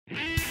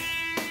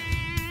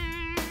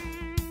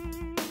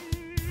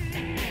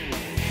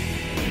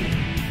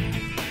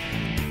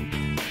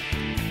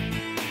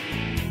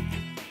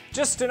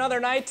Just another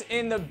night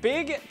in the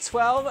Big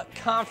 12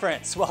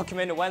 Conference.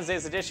 Welcome into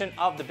Wednesday's edition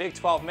of the Big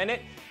 12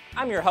 Minute.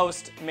 I'm your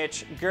host,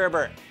 Mitch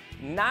Gerber.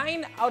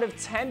 9 out of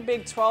 10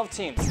 Big 12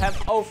 teams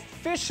have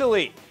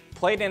officially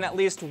played in at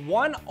least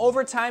one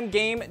overtime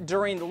game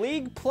during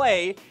league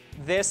play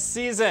this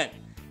season.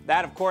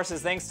 That, of course,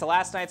 is thanks to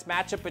last night's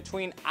matchup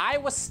between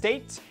Iowa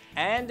State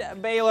and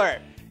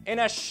Baylor. In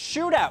a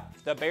shootout,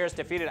 the Bears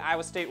defeated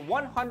Iowa State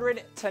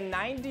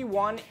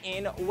 100-91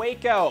 in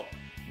Waco.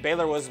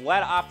 Baylor was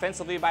led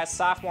offensively by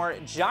sophomore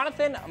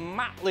Jonathan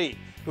Motley,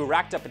 who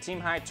racked up a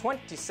team-high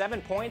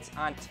 27 points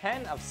on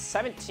 10 of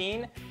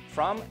 17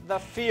 from the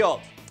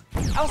field.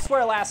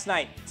 Elsewhere last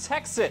night,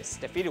 Texas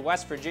defeated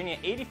West Virginia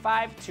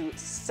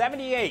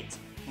 85-78,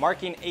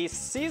 marking a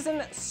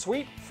season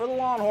sweep for the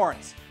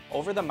Longhorns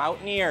over the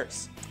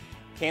Mountaineers.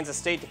 Kansas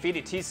State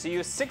defeated TCU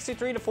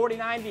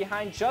 63-49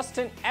 behind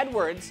Justin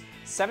Edwards'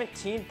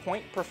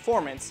 17-point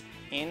performance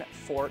in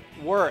Fort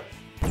Worth.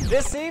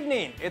 This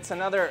evening, it's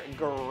another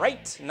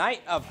great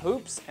night of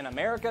hoops in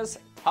America's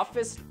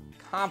toughest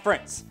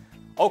conference.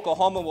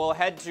 Oklahoma will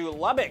head to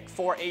Lubbock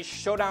for a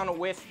showdown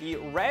with the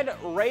Red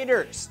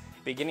Raiders,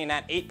 beginning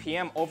at 8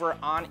 p.m. over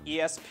on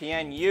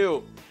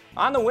ESPNU.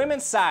 On the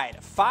women's side,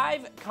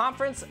 5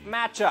 conference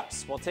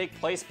matchups will take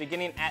place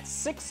beginning at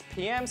 6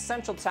 p.m.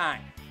 Central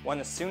Time, when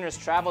the Sooners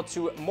travel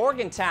to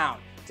Morgantown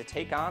to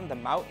take on the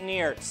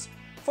Mountaineers.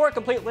 For a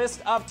complete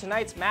list of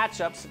tonight's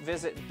matchups,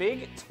 visit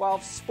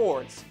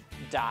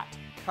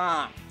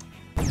Big12Sports.com.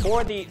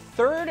 For the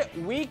third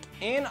week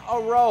in a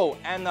row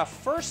and the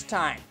first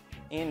time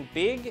in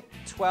Big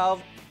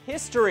 12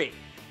 history,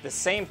 the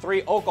same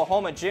 3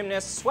 Oklahoma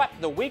gymnasts swept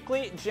the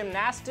weekly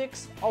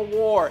gymnastics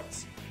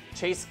awards.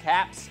 Chase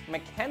Capps,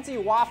 Mackenzie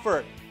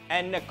Wofford,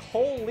 and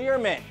Nicole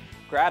Learman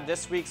grabbed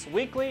this week's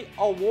weekly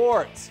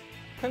awards.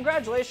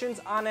 Congratulations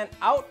on an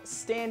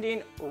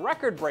outstanding,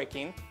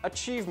 record-breaking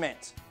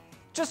achievement.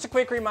 Just a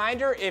quick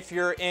reminder, if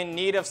you're in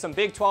need of some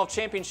Big 12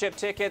 championship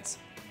tickets,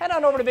 head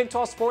on over to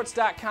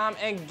Big12Sports.com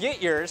and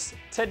get yours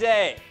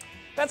today.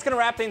 That's going to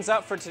wrap things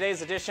up for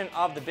today's edition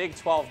of the Big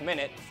 12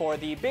 Minute. For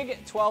the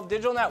Big 12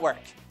 Digital Network,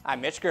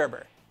 I'm Mitch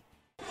Gerber.